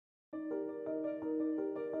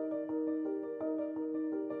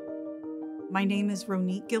My name is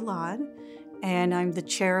Ronit Gilad, and I'm the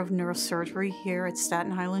chair of neurosurgery here at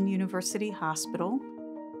Staten Island University Hospital.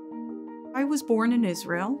 I was born in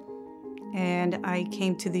Israel, and I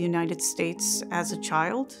came to the United States as a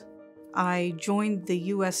child. I joined the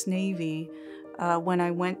U.S. Navy when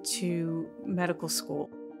I went to medical school.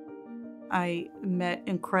 I met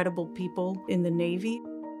incredible people in the Navy.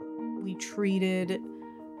 We treated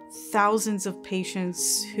thousands of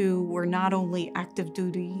patients who were not only active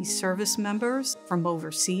duty service members from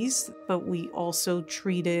overseas, but we also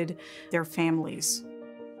treated their families.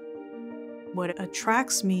 What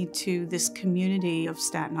attracts me to this community of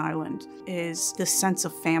Staten Island is the sense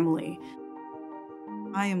of family.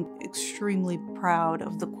 I am extremely proud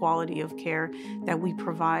of the quality of care that we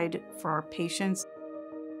provide for our patients.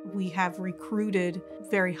 We have recruited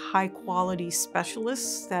very high-quality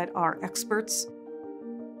specialists that are experts.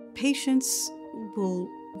 Patients will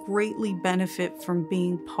greatly benefit from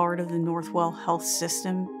being part of the Northwell Health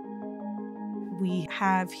system. We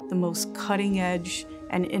have the most cutting-edge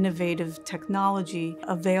and innovative technology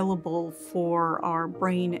available for our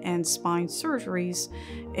brain and spine surgeries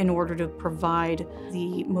in order to provide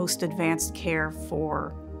the most advanced care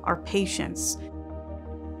for our patients.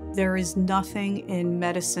 There is nothing in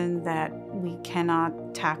medicine that we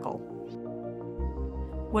cannot tackle.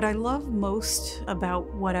 What I love most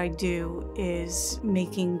about what I do is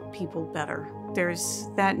making people better.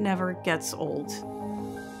 That never gets old.